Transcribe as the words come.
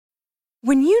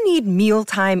When you need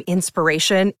mealtime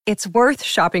inspiration, it's worth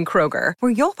shopping Kroger,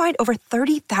 where you'll find over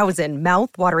 30,000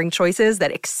 mouth-watering choices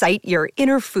that excite your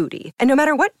inner foodie. And no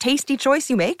matter what tasty choice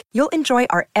you make, you'll enjoy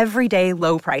our everyday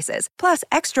low prices, plus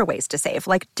extra ways to save,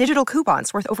 like digital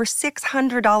coupons worth over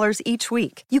 $600 each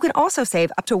week. You can also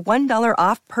save up to $1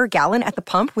 off per gallon at the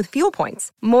pump with fuel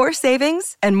points. More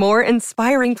savings and more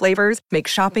inspiring flavors make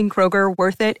shopping Kroger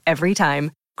worth it every time.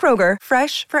 Kroger,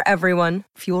 fresh for everyone.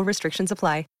 Fuel restrictions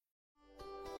apply.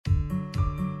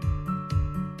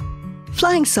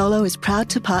 Flying Solo is proud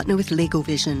to partner with Legal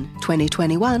Vision,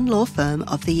 2021 Law Firm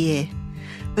of the Year.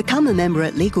 Become a member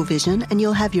at Legal Vision and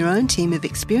you'll have your own team of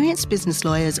experienced business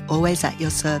lawyers always at your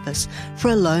service for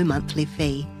a low monthly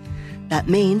fee. That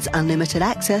means unlimited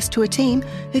access to a team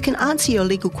who can answer your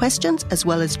legal questions as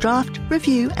well as draft,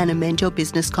 review and amend your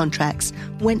business contracts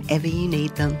whenever you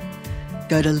need them.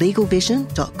 Go to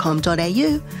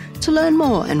legalvision.com.au to learn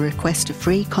more and request a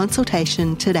free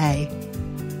consultation today.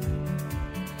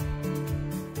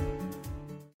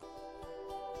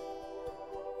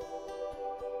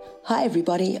 Hi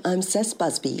everybody, I'm Cec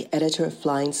Busby, editor of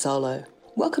Flying Solo.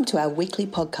 Welcome to our weekly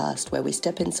podcast where we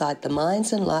step inside the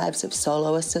minds and lives of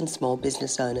soloists and small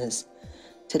business owners.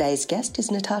 Today's guest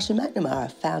is Natasha McNamara,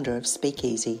 founder of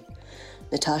Speakeasy.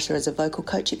 Natasha is a vocal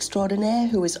coach extraordinaire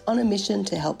who is on a mission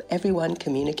to help everyone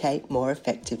communicate more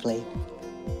effectively.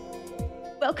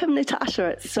 Welcome,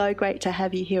 Natasha. It's so great to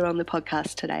have you here on the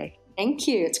podcast today. Thank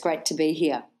you. It's great to be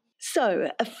here. So,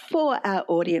 for our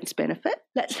audience benefit,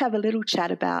 let's have a little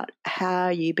chat about how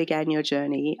you began your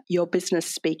journey. Your business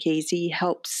Speakeasy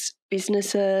helps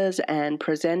businesses and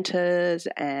presenters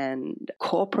and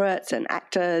corporates and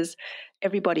actors,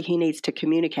 everybody who needs to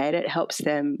communicate. It helps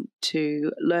them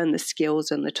to learn the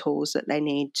skills and the tools that they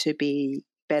need to be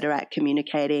better at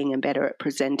communicating and better at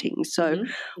presenting. So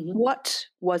what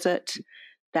was it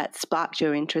that sparked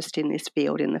your interest in this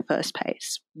field in the first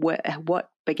place? What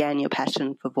began your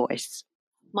passion for voice?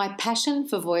 My passion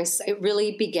for voice, it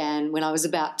really began when I was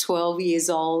about 12 years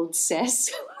old, Cec,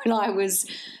 when I was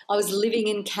living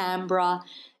in Canberra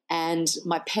and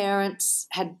my parents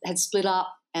had split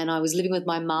up and I was living with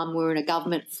my mum. We were in a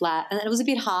government flat and it was a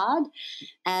bit hard.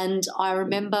 And I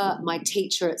remember my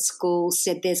teacher at school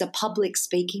said, there's a public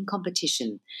speaking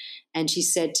competition. And she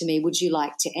said to me, would you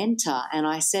like to enter? And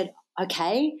I said,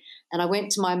 okay. And I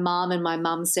went to my mum and my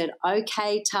mum said,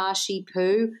 okay, Tashi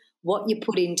Poo, what you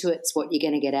put into it's what you're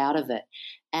going to get out of it.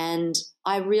 And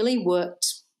I really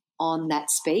worked on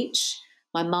that speech.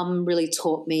 My mum really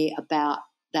taught me about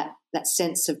that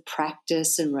sense of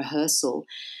practice and rehearsal.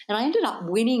 And I ended up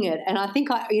winning it. And I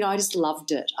think I just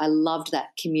loved it. I loved that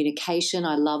communication.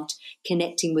 I loved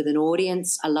connecting with an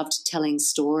audience. I loved telling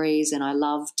stories and I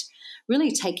loved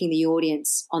really taking the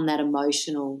audience on that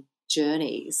emotional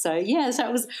journey. So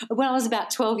it was when I was about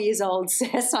 12 years old,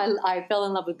 Cec, I fell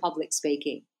in love with public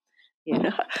speaking.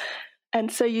 Yeah. And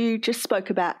so you just spoke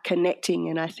about connecting,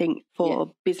 and I think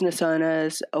for business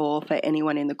owners or for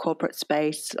anyone in the corporate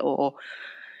space or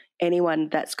anyone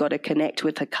that's got to connect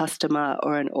with a customer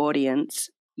or an audience,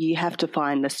 you have to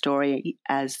find the story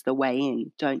as the way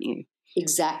in, don't you?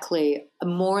 Exactly.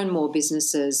 More and more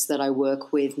businesses that I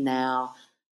work with now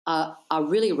are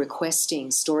really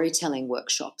requesting storytelling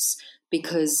workshops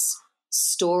because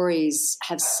stories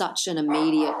have such an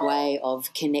immediate way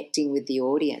of connecting with the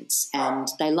audience and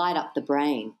they light up the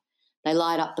brain. They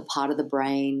light up the part of the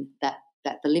brain, that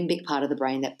the limbic part of the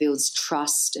brain that builds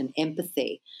trust and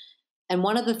empathy. And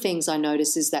one of the things I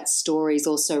notice is that stories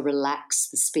also relax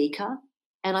the speaker.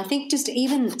 And I think just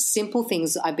even simple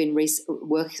things I've been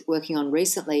working on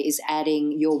recently is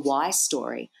adding your why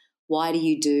story. Why do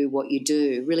you do what you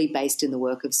do? Really based in the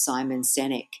work of Simon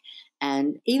Sinek.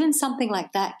 And even something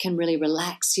like that can really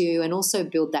relax you and also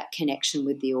build that connection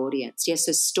with the audience. Yes,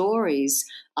 so stories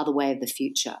are the way of the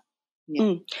future.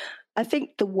 Yeah. I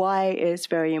think the why is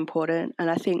very important. And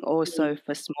I think also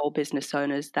for small business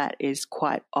owners, that is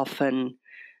quite often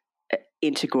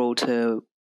integral to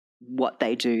what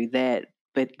they do.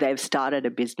 But they've started a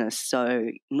business, so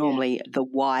normally the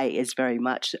why is very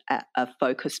much a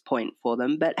focus point for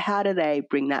them. But how do they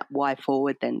bring that why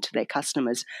forward then to their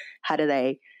customers? How do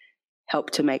they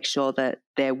help to make sure that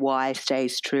their why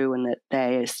stays true and that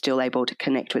they are still able to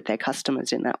connect with their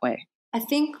customers in that way? I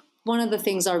think one of the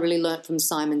things I really learnt from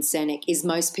Simon Sinek is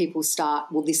most people start,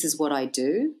 well, this is what I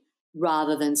do,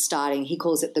 rather than starting, he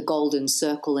calls it the golden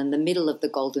circle, and the middle of the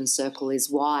golden circle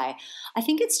is why. I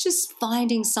think it's just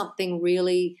finding something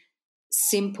really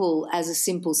simple as a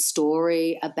simple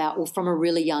story about, well, from a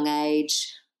really young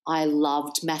age, I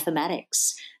loved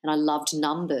mathematics and I loved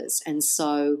numbers. And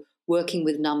so working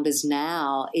with numbers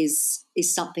now is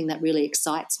something that really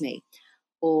excites me.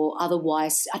 or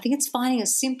otherwise. I think it's finding a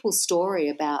simple story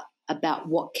about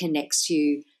what connects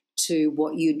you to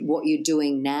what you're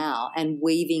doing now, and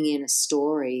weaving in a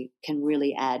story can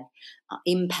really add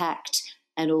impact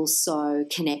and also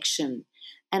connection.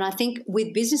 And I think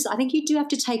with business, I think you do have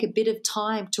to take a bit of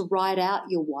time to write out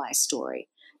your why story,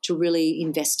 to really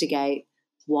investigate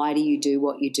why do you do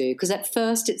what you do. Because at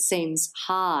first it seems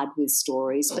hard with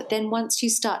stories, but then once you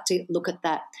start to look at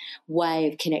that way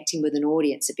of connecting with an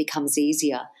audience, it becomes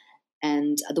easier.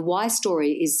 And the why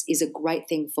story is a great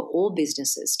thing for all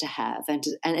businesses to have, and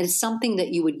it's something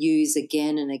that you would use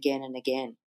again and again and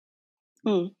again.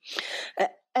 Mm.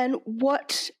 And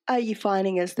what are you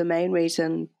finding as the main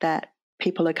reason that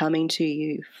people are coming to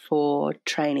you for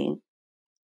training?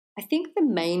 I think the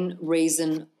main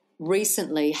reason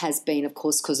recently has been, of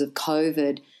course, because of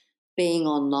COVID, being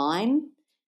online,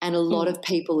 and a lot of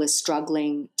people are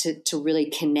struggling to really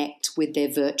connect with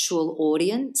their virtual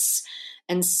audience.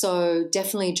 And so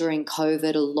definitely during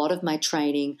COVID, a lot of my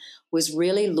training was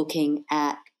really looking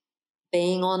at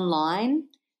being online,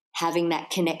 having that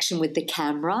connection with the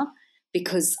camera,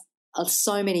 because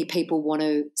so many people want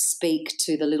to speak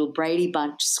to the little Brady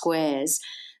Bunch squares.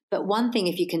 But one thing,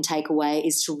 if you can take away,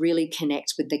 is to really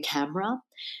connect with the camera.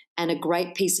 And a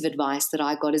great piece of advice that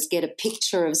I got is get a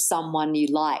picture of someone you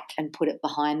like and put it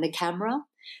behind the camera,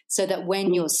 so that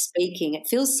when you're speaking, it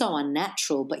feels so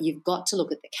unnatural, but you've got to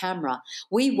look at the camera.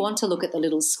 We want to look at the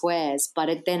little squares, but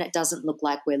then it doesn't look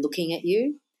like we're looking at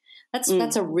you. That's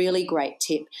a really great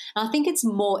tip. And I think it's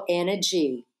more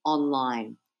energy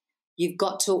online. You've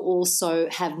got to also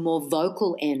have more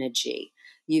vocal energy.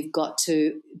 You've got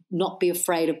to not be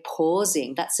afraid of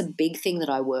pausing. That's a big thing that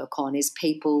I work on, is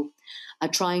people are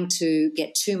trying to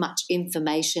get too much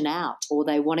information out, or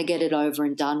they want to get it over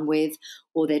and done with,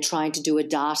 or they're trying to do a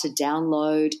data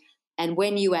download. And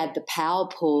when you add the power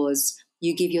pause,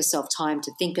 you give yourself time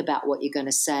to think about what you're going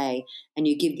to say, and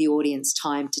you give the audience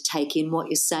time to take in what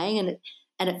you're saying.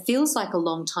 And it feels like a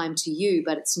long time to you,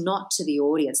 but it's not to the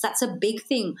audience. That's a big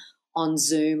thing on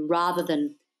Zoom. Rather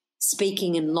than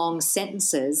speaking in long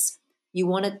sentences, you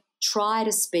want to try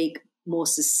to speak more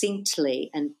succinctly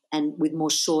and with more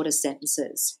shorter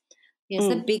sentences. It's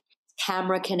a big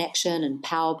camera connection and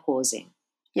power pausing.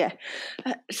 Yeah.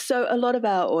 So a lot of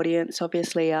our audience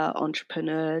obviously are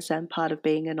entrepreneurs, and part of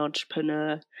being an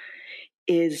entrepreneur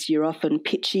is you're often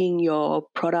pitching your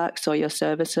products or your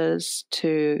services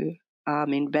to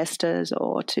investors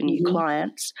or to new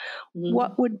clients.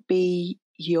 What would be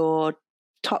your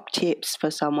top tips for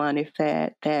someone if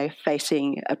they're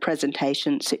facing a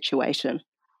presentation situation?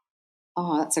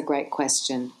 Oh, that's a great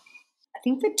question. I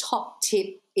think the top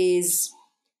tip is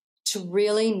to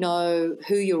really know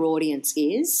who your audience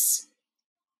is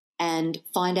and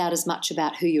find out as much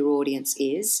about who your audience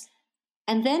is.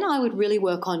 And then I would really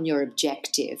work on your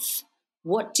objective.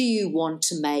 What do you want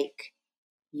to make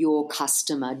your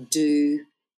customer do,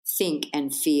 think,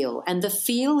 and feel? And the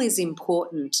feel is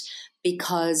important,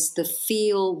 because the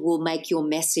feel will make your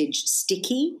message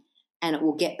sticky, and it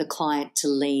will get the client to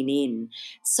lean in.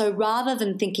 So rather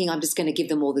than thinking I'm just going to give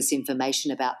them all this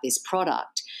information about this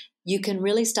product, you can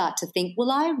really start to think,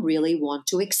 well, I really want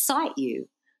to excite you,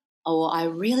 or I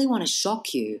really want to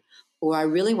shock you, or I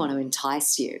really want to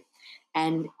entice you.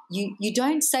 And you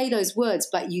don't say those words,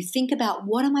 but you think about,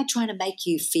 what am I trying to make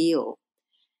you feel?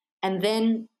 And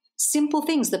then simple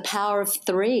things. The power of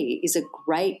 3 is a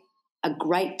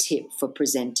great tip for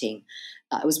presenting.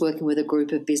 I was working with a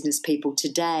group of business people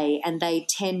today, and they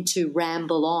tend to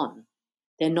ramble on.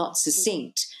 They're not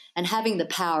succinct. And having the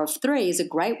power of 3 is a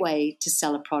great way to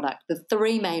sell a product. The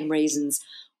 3 main reasons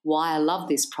why I love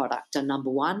this product are number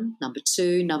 1, number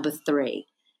 2, number 3.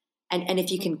 And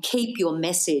if you can keep your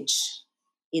message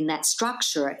in that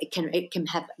structure, it can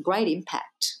have great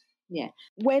impact. Yeah.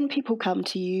 When people come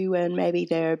to you and maybe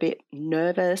they're a bit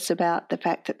nervous about the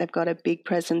fact that they've got a big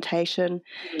presentation,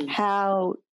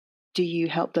 how do you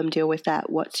help them deal with that?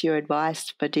 What's your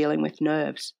advice for dealing with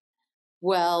nerves?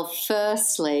 Well,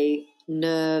 firstly,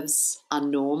 nerves are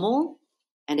normal,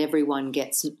 and everyone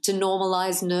gets to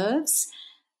normalize nerves.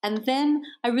 And then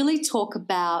I really talk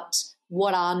about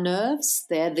what are nerves.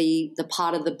 They're the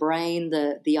part of the brain,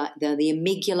 the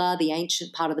amygdala, the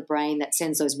ancient part of the brain that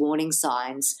sends those warning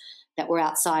signs that we're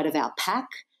outside of our pack,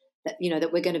 that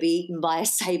we're going to be eaten by a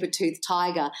saber-toothed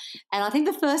tiger. And I think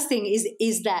the first thing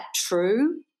is that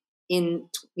true in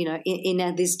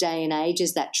this day and age?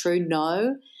 Is that true?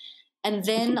 No. And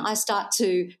then I start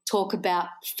to talk about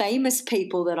famous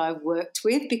people that I've worked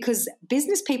with, because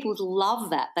business people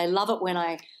love that. They love it when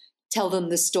I tell them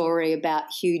the story about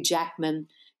Hugh Jackman,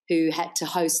 who had to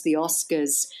host the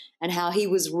Oscars, and how he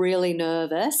was really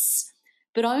nervous.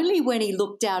 but only when he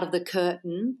looked out of the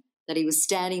curtain that he was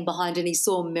standing behind and he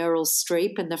saw Meryl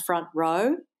Streep in the front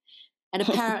row. And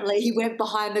apparently he went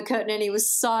behind the curtain and he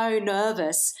was so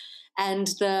nervous. And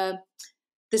the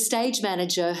stage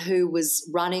manager who was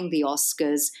running the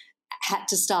Oscars had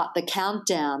to start the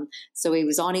countdown. So he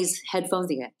was on his headphones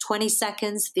thinking 20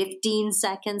 seconds, 15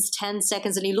 seconds, 10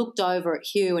 seconds, and he looked over at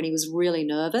Hugh and he was really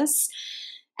nervous.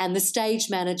 And the stage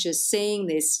manager, seeing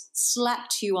this,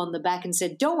 slapped Hugh on the back and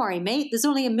said, "Don't worry, mate, there's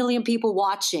only 1 million people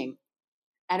watching."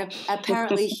 And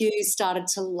apparently Hugh started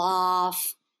to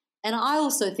laugh. And I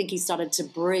also think he started to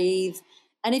breathe.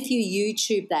 And if you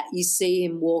YouTube that, you see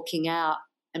him walking out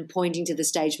and pointing to the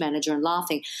stage manager and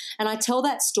laughing. And I tell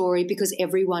that story because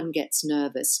everyone gets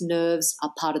nervous. Nerves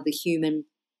are part of the human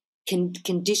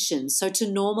condition. So to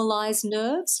normalize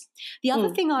nerves. The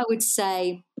other thing I would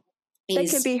say is, they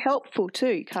can be helpful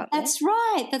too, can't they? That's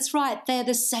right. That's right. They're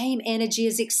the same energy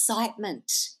as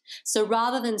excitement. So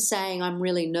rather than saying I'm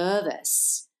really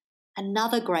nervous,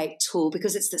 another great tool,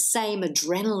 because it's the same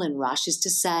adrenaline rush, is to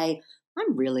say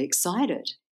I'm really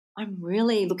excited. I'm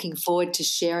really looking forward to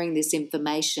sharing this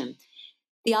information.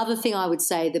 The other thing I would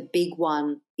say, the big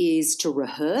one, is to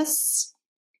rehearse,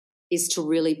 is to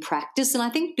really practice. And I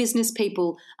think business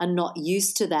people are not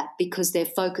used to that because they're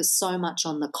focused so much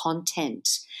on the content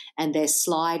and their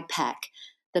slide pack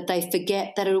that they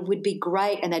forget that it would be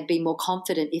great and they'd be more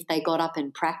confident if they got up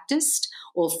and practiced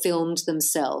or filmed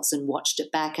themselves and watched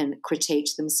it back and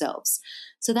critiqued themselves.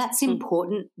 So that's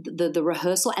important, the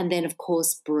rehearsal. And then, of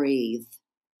course, breathe.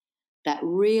 That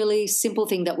really simple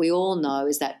thing that we all know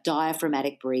is that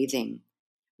diaphragmatic breathing,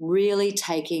 really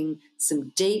taking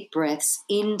some deep breaths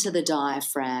into the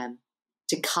diaphragm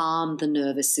to calm the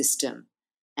nervous system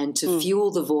and to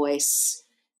fuel the voice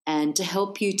and to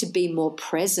help you to be more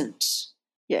present.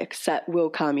 Yeah, because that will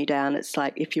calm you down. It's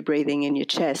like if you're breathing in your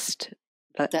chest,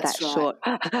 that's right. Short.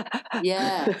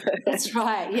 Yeah, that's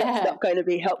right. Yeah. It's not going to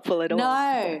be helpful at all.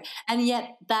 No. And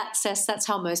yet that's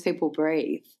how most people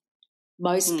breathe.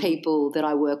 Most people that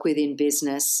I work with in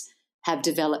business have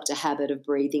developed a habit of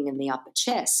breathing in the upper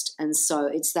chest. And so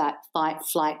it's that fight,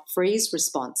 flight, freeze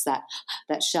response, that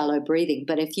shallow breathing.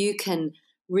 But if you can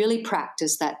really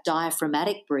practice that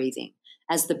diaphragmatic breathing,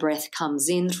 as the breath comes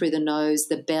in through the nose,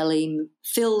 the belly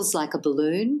fills like a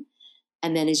balloon.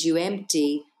 And then as you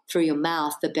empty through your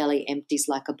mouth, the belly empties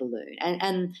like a balloon.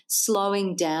 And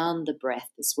slowing down the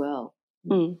breath as well.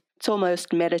 It's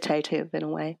almost meditative in a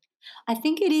way. I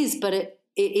think it is, but it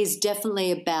is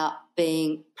definitely about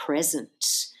being present.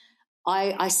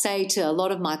 I say to a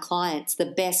lot of my clients, the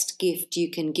best gift you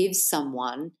can give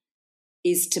someone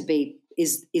is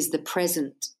the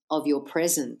present of your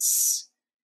presence.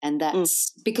 And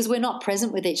that's because we're not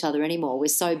present with each other anymore. We're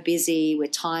so busy, we're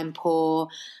time poor,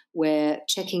 we're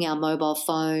checking our mobile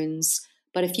phones.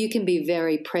 But if you can be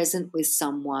very present with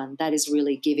someone, that is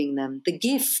really giving them the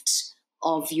gift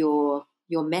of your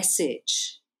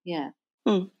message. Yeah.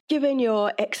 Given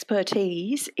your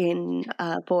expertise in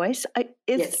voice,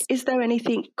 is there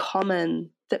anything common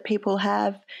that people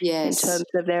have in terms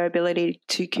of their ability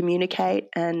to communicate?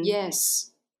 And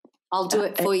yes, I'll do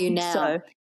it for you now.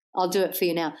 I'll do it for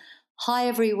you now. Hi,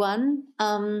 everyone.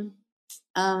 My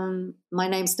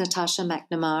name's Natasha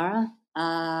McNamara.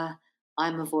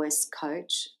 I'm a voice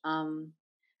coach.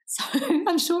 So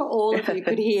I'm sure all of you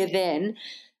could hear then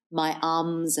my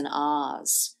ums and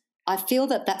ahs. I feel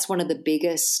that that's one of the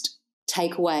biggest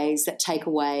takeaways that take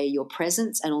away your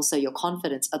presence and also your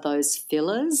confidence are those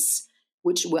fillers,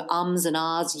 which were ums and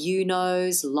ahs, you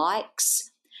knows, likes.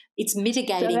 It's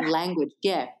mitigating language.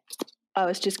 Yeah. I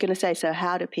was just going to say, so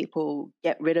how do people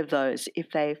get rid of those if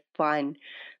they find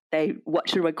they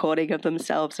watch a recording of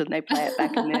themselves and they play it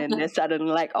back and then they're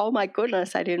suddenly like, oh my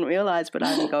goodness, I didn't realize, but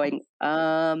I'm going,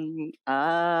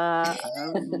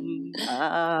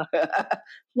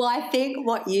 Well, I think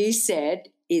what you said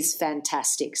is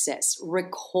fantastic, Cess.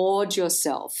 Record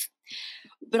yourself.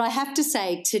 But I have to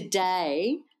say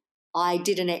today I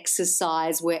did an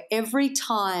exercise where every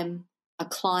time a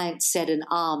client said an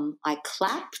I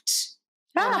clapped.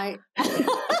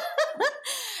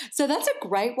 So that's a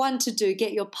great one to do.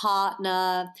 Get your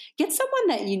partner, get someone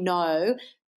that you know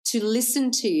to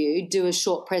listen to you, do a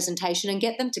short presentation and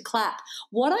get them to clap.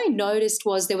 What I noticed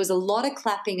was there was a lot of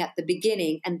clapping at the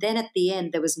beginning and then at the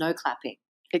end there was no clapping.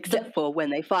 Except for when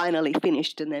they finally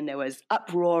finished and then there was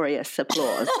uproarious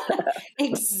applause.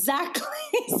 Exactly.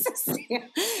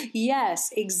 Yes,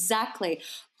 exactly.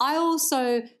 I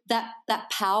also, that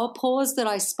power pause that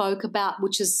I spoke about,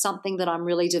 which is something that I'm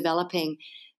really developing,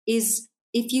 is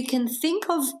if you can think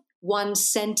of one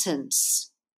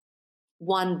sentence,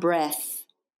 one breath,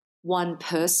 one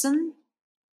person,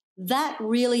 that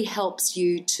really helps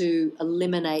you to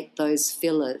eliminate those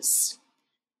fillers.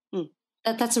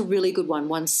 That's a really good one.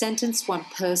 One sentence, one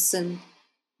person,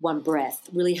 one breath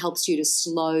really helps you to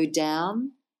slow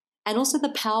down. And also the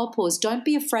power pause. Don't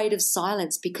be afraid of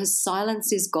silence, because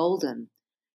silence is golden.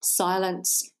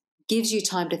 Silence gives you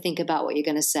time to think about what you're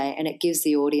going to say, and it gives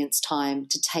the audience time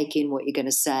to take in what you're going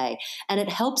to say. And it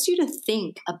helps you to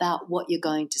think about what you're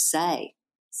going to say,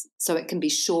 so it can be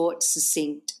short,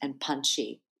 succinct, and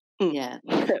punchy. Yeah.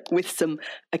 With some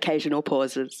occasional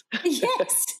pauses.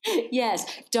 Yes.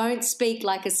 Don't speak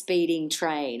like a speeding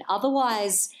train.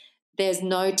 Otherwise, there's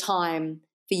no time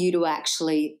for you to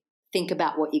actually think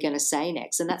about what you're going to say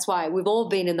next. And that's why we've all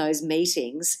been in those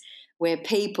meetings where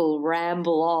people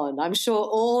ramble on. I'm sure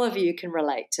all of you can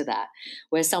relate to that,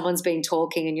 where someone's been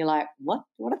talking and you're like, what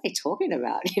are they talking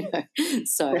about?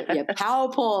 So yeah, power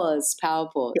pause.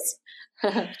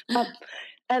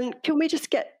 And can we just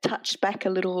get touched back a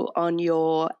little on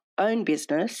your own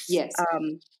business? Yes.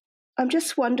 I'm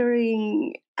just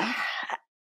wondering,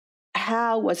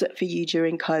 how was it for you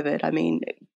during COVID? I mean,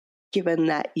 given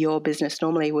that your business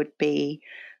normally would be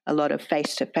a lot of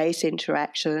face-to-face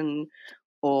interaction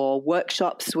or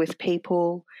workshops with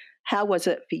people, how was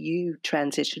it for you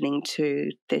transitioning to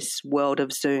this world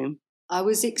of Zoom? I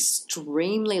was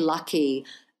extremely lucky.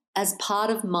 As part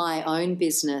of my own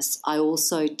business, I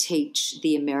also teach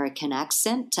the American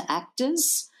accent to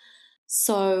actors.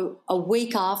 So a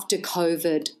week after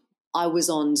COVID, I was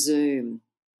on Zoom,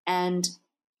 and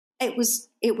it was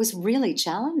really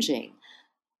challenging.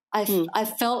 I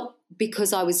felt,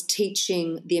 because I was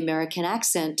teaching the American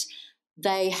accent,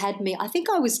 they had me, I think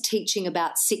I was teaching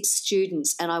about 6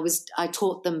 students, and I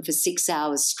taught them for 6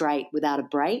 hours straight without a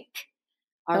break.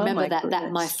 I remember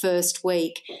that my first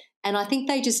week. And I think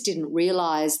they just didn't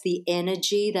realise the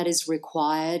energy that is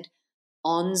required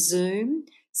on Zoom.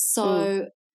 So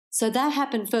that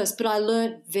happened first, but I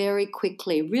learnt very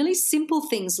quickly really simple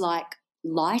things like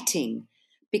lighting,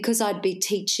 because I'd be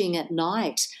teaching at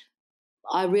night.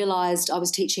 I realised I was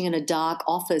teaching in a dark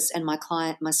office and my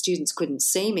students couldn't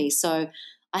see me. So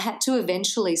I had to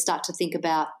eventually start to think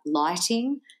about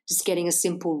lighting, just getting a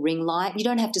simple ring light. You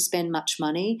don't have to spend much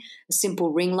money. A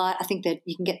simple ring light, I think that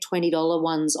you can get $20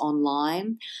 ones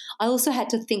online. I also had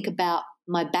to think about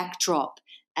my backdrop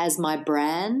as my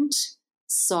brand.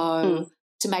 So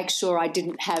to make sure I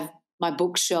didn't have my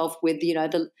bookshelf with,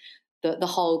 the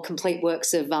whole complete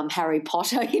works of Harry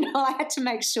Potter. I had to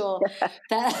make sure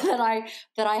that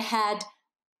I had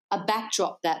a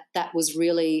backdrop that was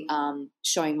really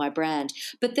showing my brand.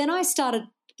 But then I started,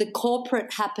 the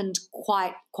corporate happened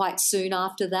quite soon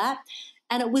after that,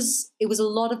 and it was a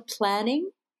lot of planning,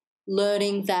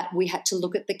 learning that we had to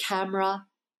look at the camera,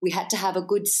 we had to have a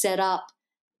good setup,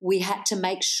 we had to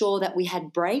make sure that we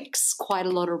had breaks, quite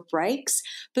a lot of breaks,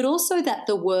 but also that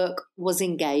the work was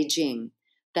engaging,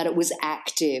 that it was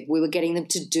active. We were getting them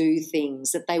to do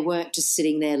things, that they weren't just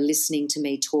sitting there listening to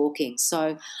me talking.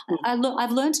 So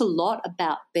I've learned a lot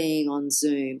about being on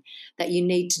Zoom, that you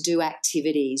need to do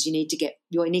activities, you need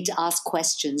to ask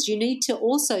questions, you need to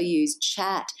also use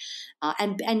chat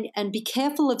and be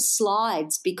careful of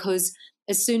slides, because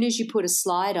as soon as you put a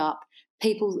slide up,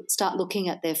 people start looking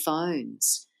at their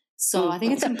phones. So I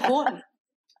think it's important.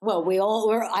 Well,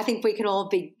 I think we can all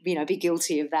be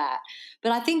guilty of that.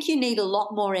 But I think you need a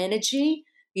lot more energy.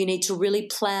 You need to really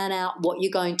plan out what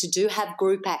you're going to do, have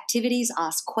group activities,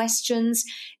 ask questions,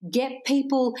 get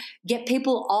people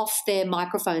off their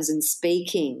microphones and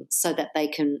speaking so that they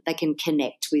can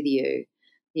connect with you.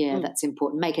 Yeah, that's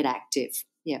important. Make it active.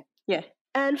 Yeah. Yeah.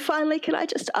 And finally, can I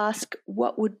just ask,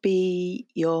 what would be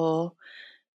your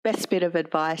best bit of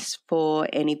advice for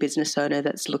any business owner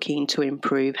that's looking to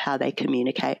improve how they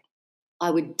communicate? I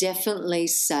would definitely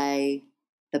say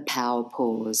the power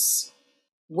pause.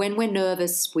 When we're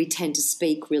nervous, we tend to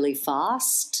speak really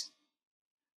fast.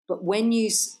 But when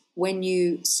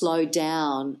you slow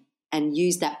down and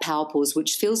use that power pause,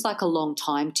 which feels like a long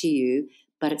time to you,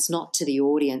 but it's not to the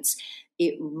audience,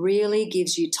 it really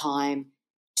gives you time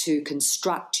to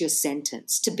construct your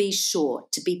sentence, to be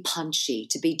short, to be punchy,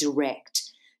 to be direct,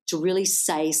 to really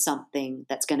say something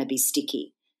that's going to be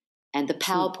sticky. And the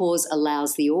power pause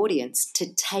allows the audience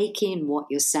to take in what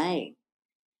you're saying.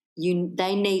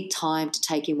 They need time to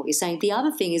take in what you're saying. The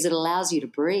other thing is it allows you to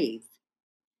breathe.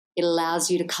 It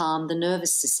allows you to calm the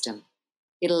nervous system.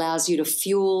 It allows you to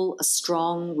fuel a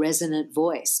strong, resonant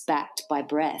voice backed by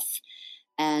breath.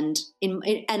 And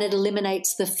it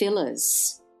eliminates the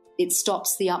fillers. It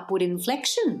stops the upward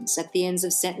inflections at the ends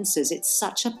of sentences. It's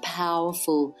such a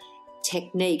powerful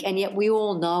technique, and yet we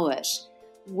all know it.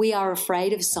 We are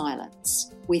afraid of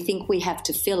silence. We think we have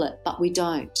to fill it, but we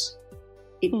don't.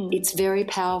 It's very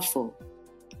powerful.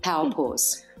 Power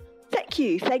pause. Thank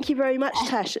you. Thank you very much,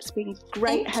 Tash. It's been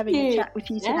great having a chat with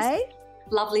you today.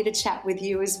 Lovely to chat with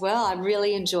you as well. I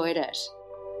really enjoyed it.